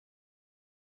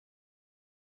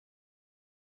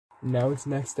Now it's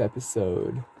next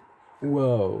episode.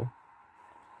 Whoa.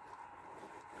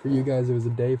 For you guys, it was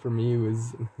a day. For me, it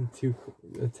was 2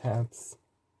 taps.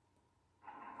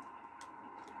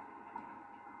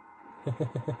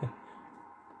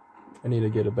 I need to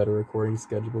get a better recording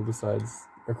schedule besides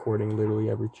recording literally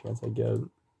every chance I get.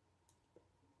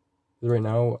 Right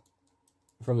now,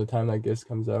 from the time that this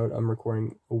comes out, I'm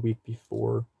recording a week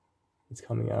before it's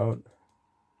coming out.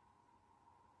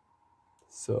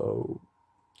 So,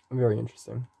 very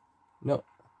interesting. No,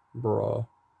 bruh.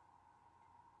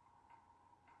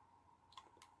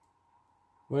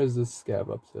 What is this scab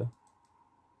up to?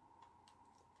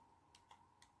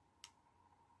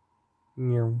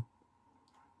 Meow.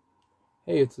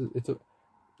 Hey, it's a.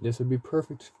 This would be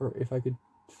perfect for if I could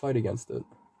fight against it.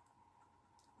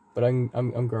 But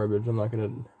I'm garbage. I'm not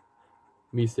gonna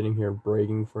be sitting here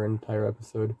bragging for an entire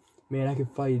episode. Man, I could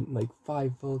fight like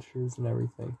 5 vultures and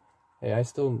everything. Hey, I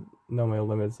still know my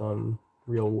limits on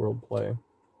real world play.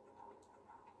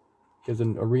 Because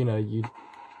in arena, you.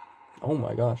 Oh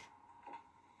my gosh.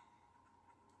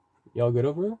 Y'all good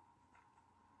over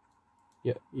there?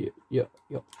 Yeah.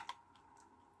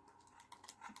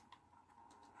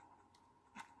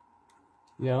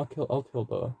 Yeah, I'll kill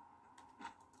the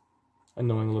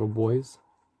annoying little boys.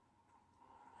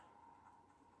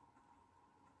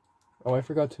 Oh, I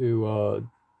forgot to, oh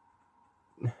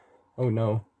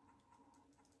no.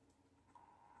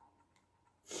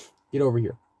 Get over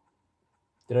here.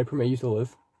 Did I permit you to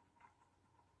live?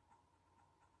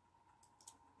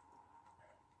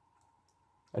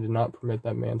 I did not permit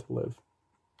that man to live.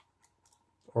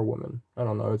 Or woman. I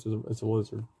don't know, it's a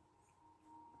lizard.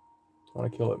 I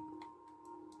want to kill it.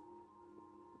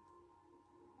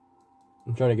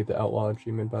 I'm trying to get the outlaw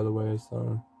achievement, by the way,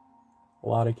 so a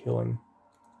lot of killing.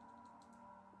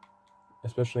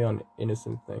 Especially on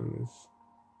innocent things.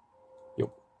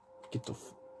 Yo, get the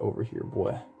over here,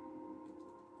 boy.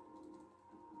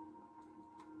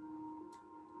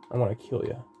 I want to kill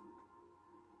you.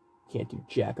 Can't do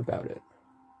jack about it.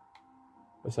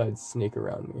 Besides sneak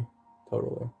around me.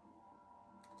 Totally.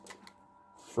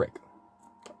 Frick.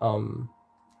 Oh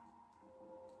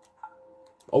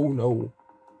no.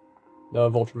 The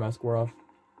vulture mask wore off.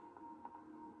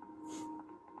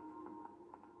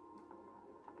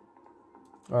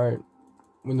 Alright.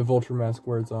 When the vulture mask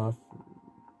wears off,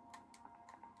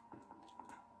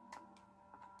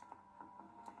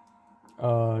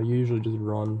 you usually just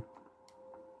run.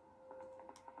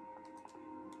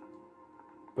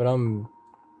 But I'm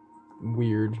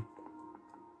weird.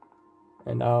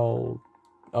 And oh,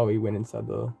 he went inside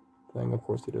the thing. Of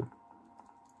course he did.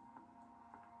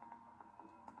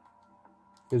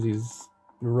 Because he's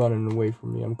running away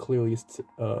from me. I'm clearly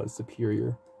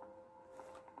superior.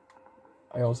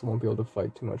 I also won't be able to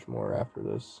fight too much more after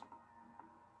this.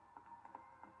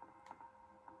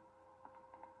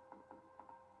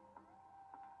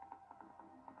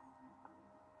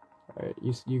 Alright,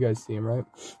 you guys see him, right?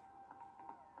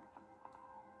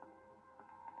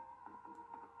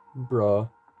 Bruh.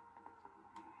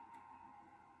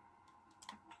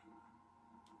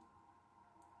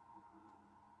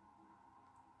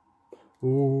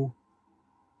 Ooh.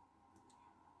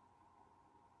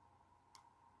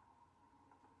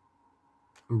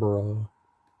 Bruh.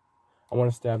 I want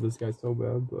to stab this guy so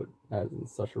bad, but that's in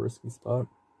such a risky spot.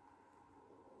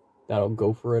 That'll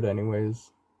go for it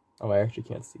anyways. Oh, I actually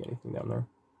can't see anything down there.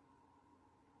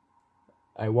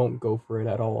 I won't go for it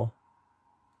at all.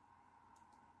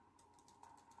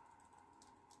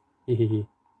 Hehehe.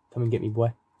 Come and get me,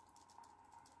 boy.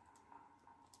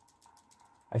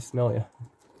 I smell you.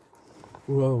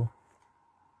 Whoa.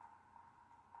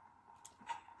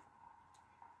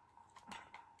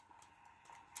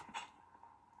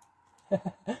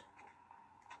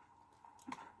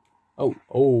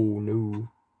 Oh no.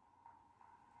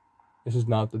 This is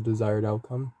not the desired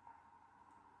outcome.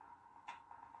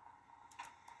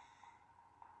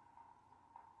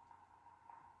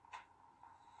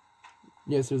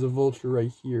 Yes, there's a vulture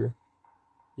right here.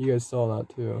 You guys saw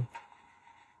that too.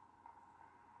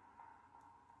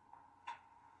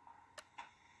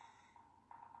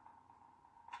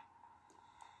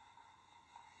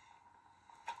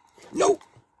 No!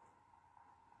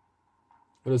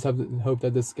 I just have to hope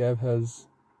that this scab has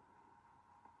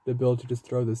the ability to just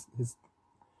throw this,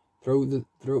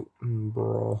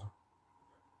 bro.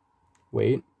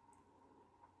 Wait.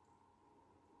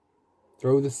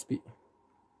 Throw the speed.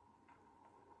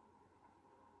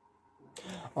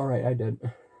 Alright, I did.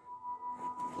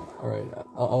 Alright,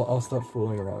 I'll stop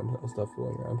fooling around.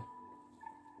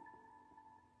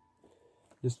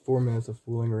 Just 4 minutes of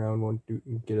fooling around won't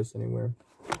get us anywhere.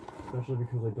 Especially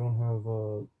because I don't have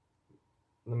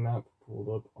the map pulled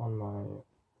up on my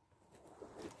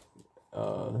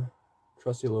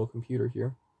trusty little computer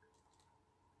here.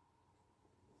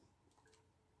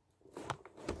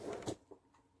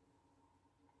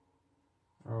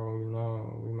 Oh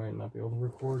no, we might not be able to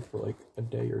record for like a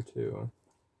day or two.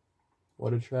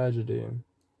 What a tragedy.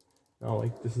 No,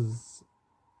 like this is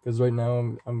because right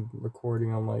now I'm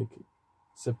recording on like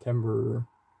September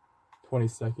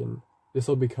 22nd. This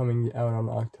will be coming out on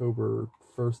October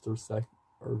 1st or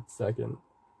 2nd.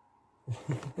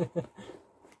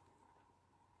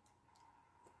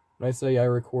 When I say I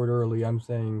record early, I'm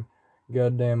saying,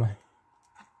 goddamn.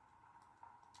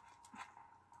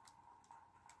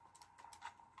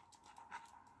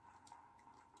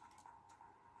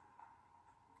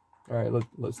 Alright,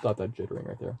 let's stop that jittering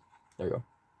right there. There you go.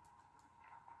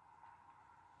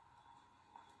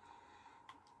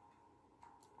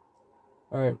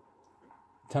 Alright.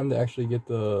 Time to actually get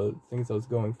the things I was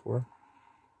going for.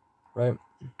 Right?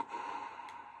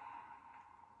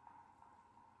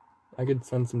 I could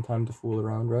spend some time to fool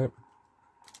around, right?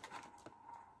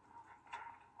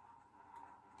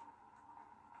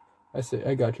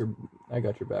 I got your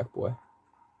back, boy.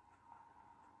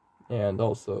 And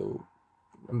also,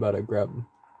 I'm about to grab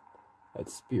that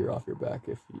spear off your back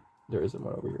if there isn't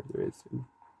one over here. There is.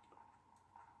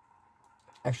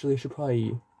 Actually, I should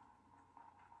probably...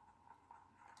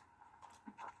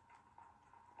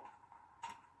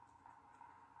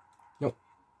 No.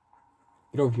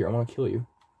 Get over here, I want to kill you.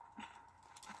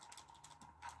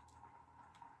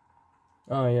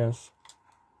 Ah, yes.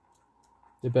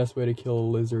 The best way to kill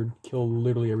a lizard. Kill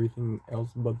literally everything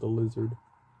else but the lizard.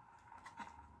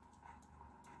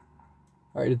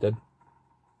 Alright, it's dead.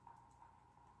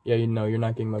 Yeah, you know, you're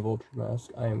not getting my vulture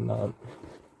mask. I am not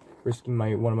risking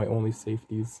one of my only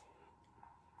safeties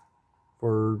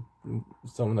for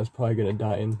someone that's probably gonna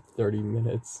die in 30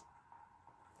 minutes.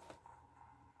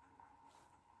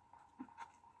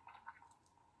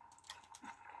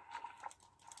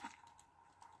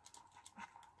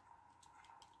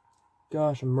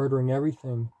 Gosh, I'm murdering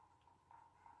everything.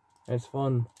 It's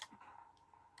fun.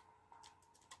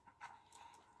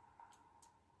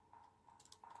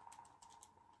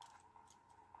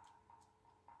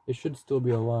 It should still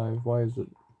be alive. Why is it?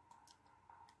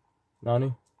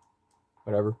 Nani?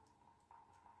 Whatever.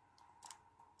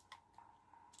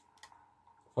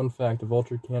 Fun fact, a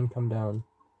vulture can come down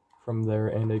from there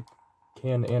and it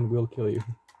can and will kill you.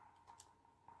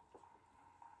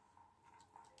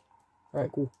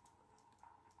 Alright, cool.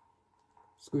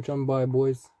 Scooch on by,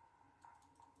 boys.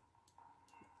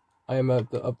 I am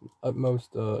at the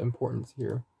utmost importance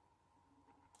here.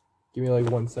 Give me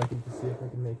like 1 second to see if I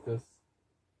can make this.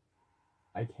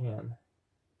 I can.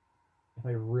 If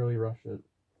I really rush it.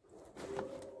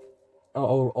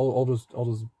 I'll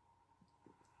just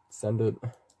send it.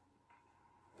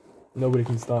 Nobody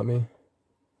can stop me.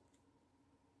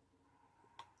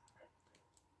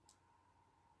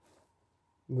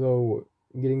 Though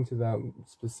getting to that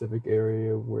specific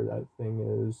area where that thing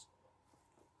is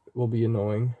will be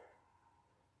annoying,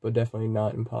 but definitely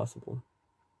not impossible.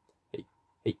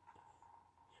 Hey.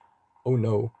 Oh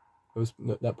no.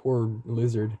 That poor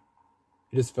lizard.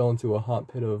 It just fell into a hot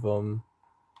pit of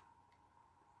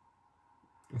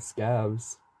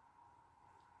scabs.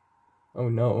 Oh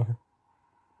no.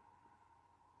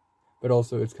 But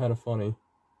also it's kind of funny.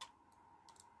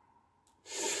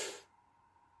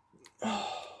 Oh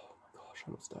my gosh, I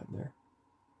almost died there.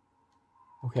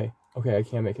 Okay, I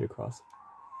can't make it across.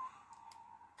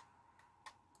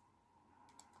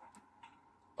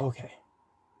 Okay.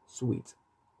 Sweet.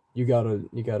 You got a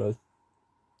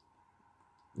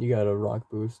rock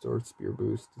boost or spear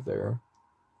boost there.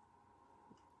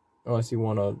 Unless you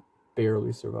want to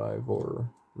barely survive or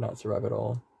not survive at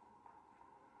all.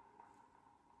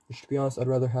 Which, to be honest, I'd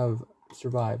rather have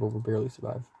survive over barely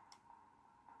survive.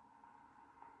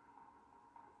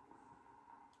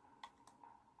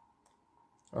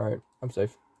 Alright, I'm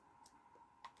safe.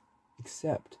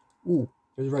 Except, ooh,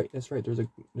 that's right,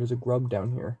 there's a grub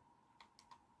down here.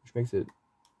 Which makes it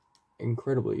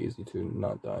incredibly easy to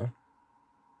not die.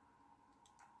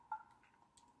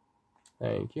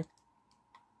 Thank you.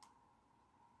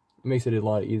 It makes it a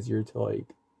lot easier to,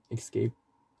 like, escape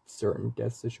certain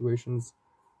death situations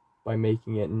by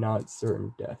making it not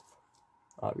certain death,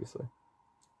 obviously.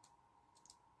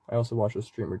 I also watched a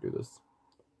streamer do this.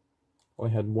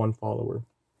 Only had 1 follower.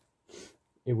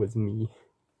 It was me.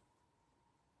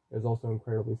 It was also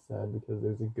incredibly sad because it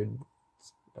was a good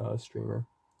streamer.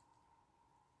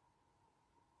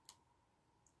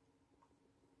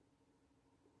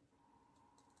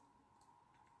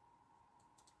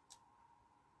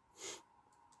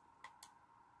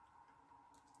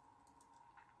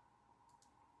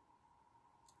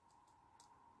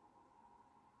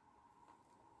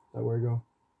 that where I go?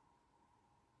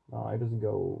 No, I just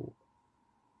go...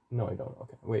 No, I don't.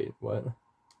 Okay, wait, what?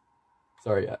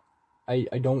 Sorry, I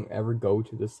don't ever go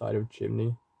to this side of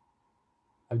Chimney.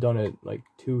 I've done it like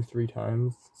 2-3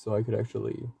 times, so I could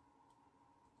actually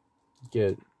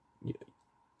get,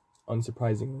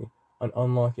 unsurprisingly, an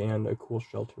unlock and a cool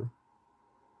shelter.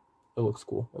 It looks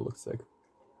cool. It looks sick.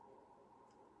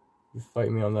 If you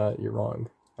fight me on that, you're wrong.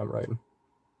 I'm right.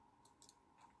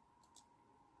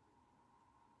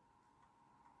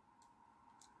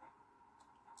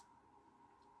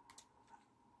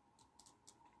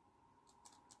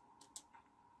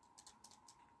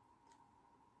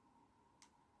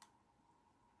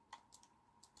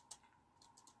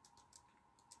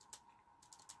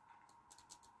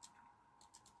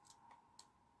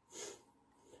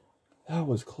 That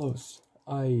was close.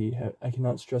 I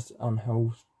cannot stress on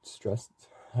how stressed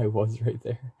I was right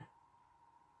there.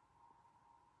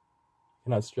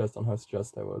 Cannot stress on how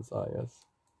stressed I was. Ah, yes.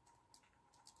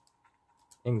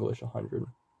 English 100.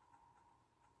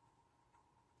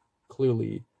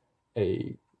 Clearly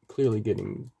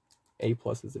getting A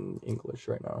pluses in English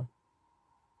right now.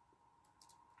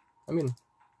 I mean,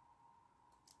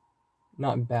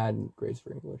 not bad grades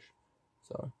for English,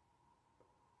 so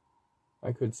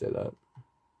I could say that,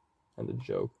 and the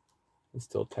joke would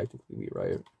still technically be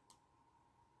right.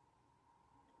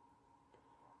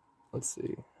 Let's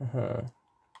see.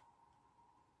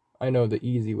 I know the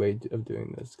easy way of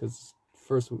doing this, because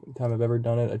first time I've ever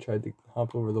done it, I tried to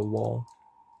hop over the wall.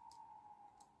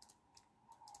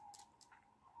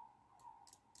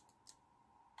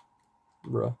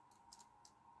 Bruh.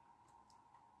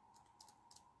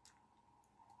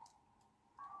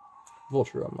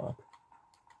 Vulture unlock.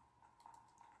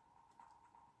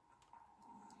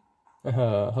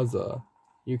 Huzzah.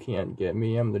 You can't get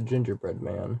me, I'm the gingerbread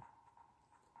man.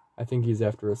 I think he's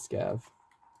after a scav.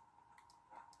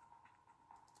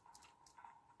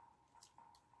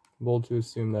 Bold to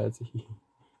assume that it's a he.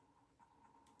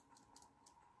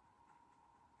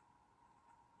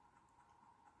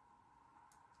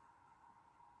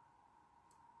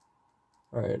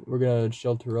 Alright, we're gonna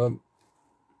shelter up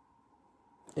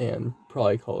and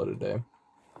probably call it a day.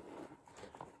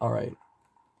 Alright.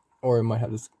 Or I might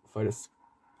have to fight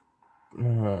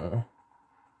a...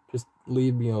 just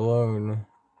leave me alone.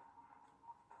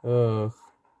 Ugh.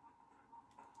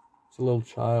 It's a little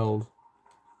child.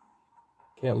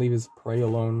 Can't leave his prey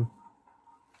alone.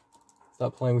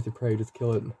 Stop playing with your prey, just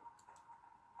kill it.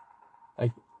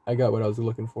 I got what I was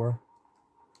looking for.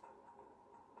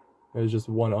 There's just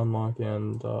one unlock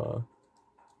and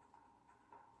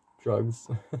drugs.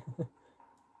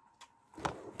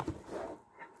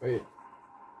 Wait.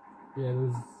 Yeah,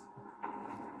 there's...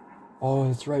 Oh,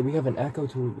 that's right, we have an echo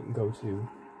to go to.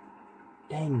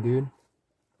 Dang, dude.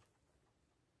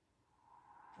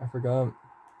 I forgot.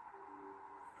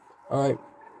 Alright,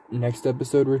 next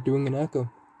episode we're doing an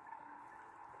echo.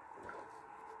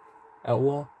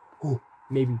 Outlaw? Oh,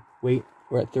 maybe. Wait,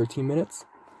 we're at 13 minutes?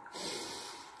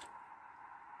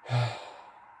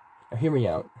 Now hear me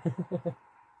out.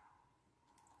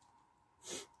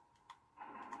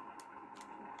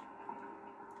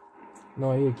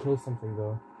 No, I need to kill something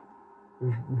though.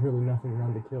 There's really nothing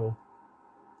around to kill.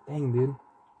 Dang, dude.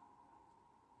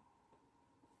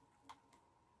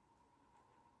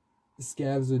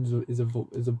 Scavs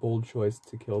is a bold choice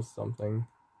to kill something.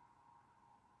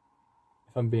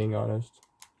 If I'm being honest.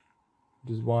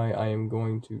 Which is why I am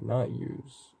going to not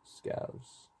use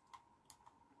scavs.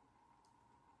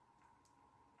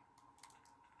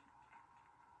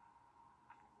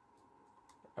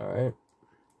 Alright.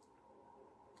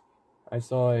 I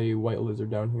saw a white lizard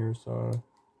down here, so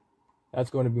that's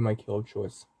going to be my kill of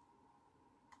choice.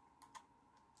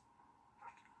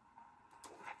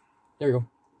 There we go.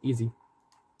 Easy.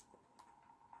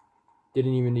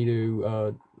 Didn't even need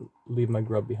to leave my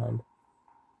grub behind.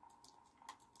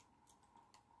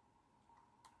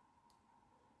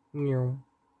 Meow.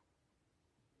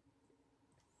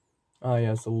 Ah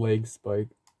yes, a leg spike.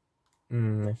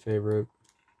 My favorite.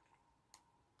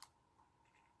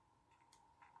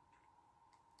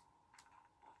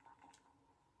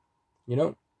 You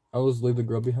know, I'll just leave the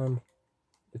grub behind.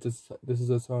 This is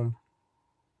its home.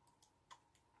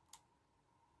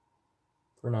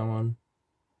 For now on.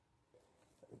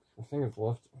 I think it's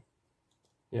left.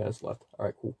 Yeah, it's left.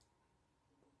 Alright, cool.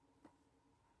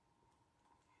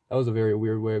 That was a very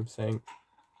weird way of saying.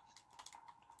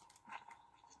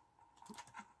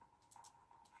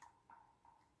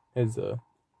 I'm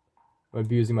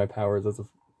abusing my powers as a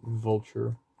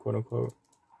vulture, quote unquote.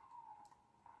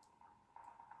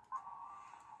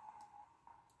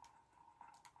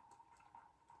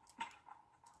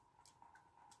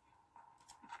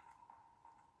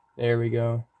 There we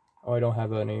go. Oh, I don't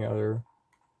have any other.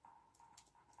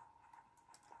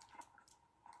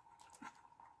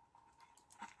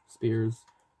 Spears.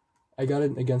 I got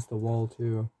it against the wall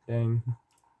too. Dang.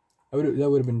 That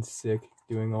would have been sick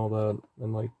doing all that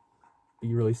and like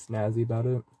be really snazzy about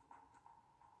it.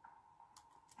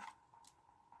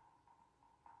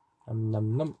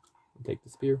 Num num. Take the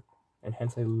spear, and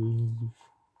hence I leave.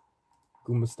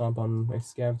 Goomba stomp on my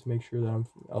scav to make sure that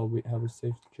I'll have a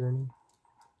safe journey.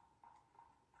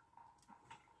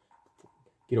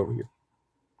 Get over here.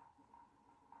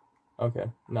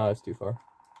 Okay, nah, that's too far.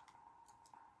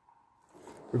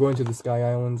 We're going to the Sky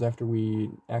Islands after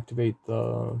we activate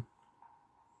the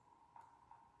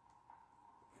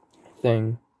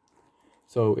thing.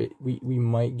 So we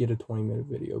might get a 20-minute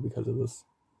video because of this.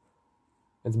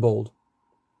 It's bold.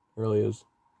 It really is.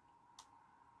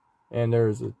 And there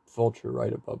is a vulture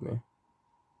right above me.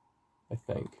 I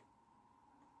think.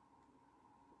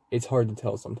 It's hard to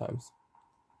tell sometimes.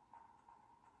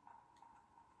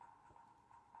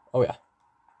 Oh yeah.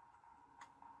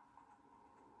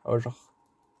 Oh,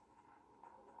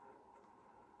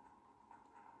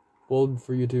 bold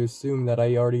for you to assume that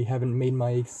I already haven't made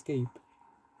my escape.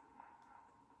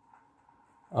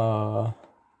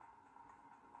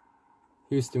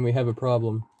 Houston, we have a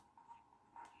problem.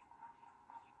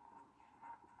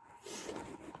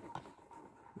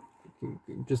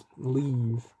 Just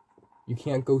leave. You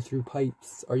can't go through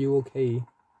pipes. Are you okay?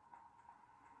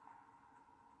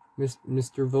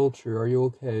 Mr. Vulture, are you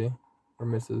okay? Or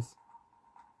Mrs.?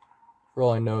 For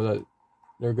all I know, that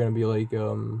they're gonna be like,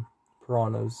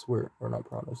 piranhas. Or not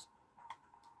piranhas.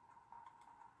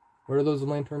 What are those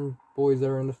lantern boys that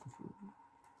are in the...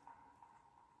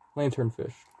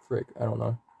 lanternfish. Frick, I don't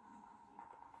know.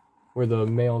 Where the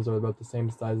males are about the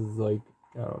same size as, like,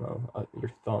 I don't know,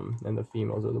 your thumb, and the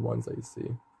females are the ones that you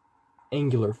see.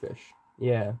 Anglerfish.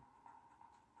 Yeah.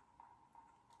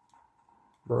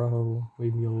 Bro,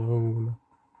 leave me alone.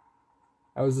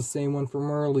 I was the same one from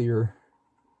earlier.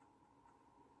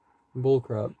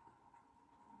 Bullcrap.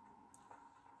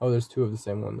 Oh, there's two of the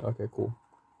same one. Okay, cool.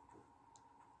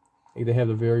 Like, they have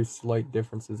the very slight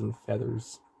differences in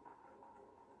feathers.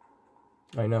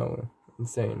 I know.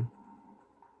 Insane.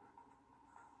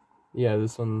 Yeah,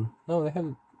 this one... No, they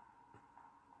have...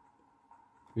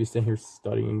 We stand here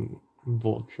studying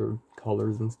vulture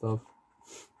colors and stuff.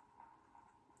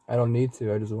 I don't need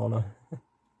to, I just wanna...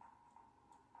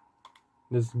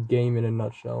 This game in a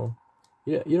nutshell.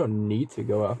 Yeah, you don't need to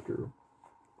go after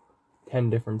 10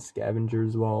 different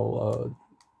scavengers while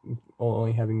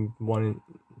only having one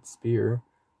spear.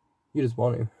 You just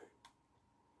want to.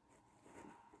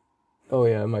 Oh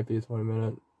yeah, it might be a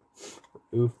 20-minute.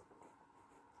 Oof.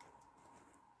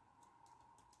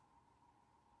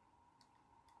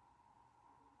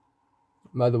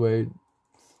 By the way,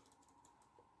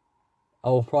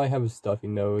 I'll probably have a stuffy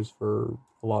nose for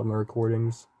a lot of my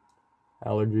recordings.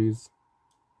 Allergies.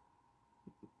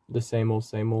 The same old,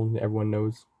 everyone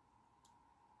knows.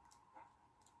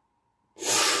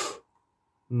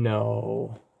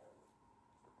 No.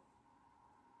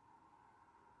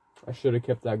 I should have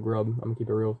kept that grub. I'm gonna keep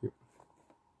it real with you.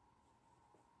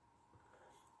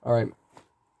 Alright.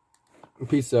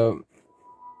 Peace out.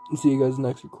 See you guys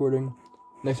next recording.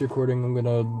 Next recording, I'm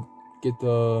gonna get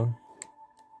the...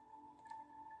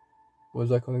 What is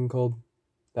that thing called?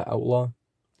 The Outlaw.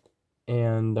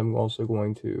 And I'm also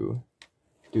going to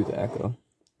do the Echo.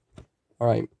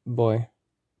 Alright, bye.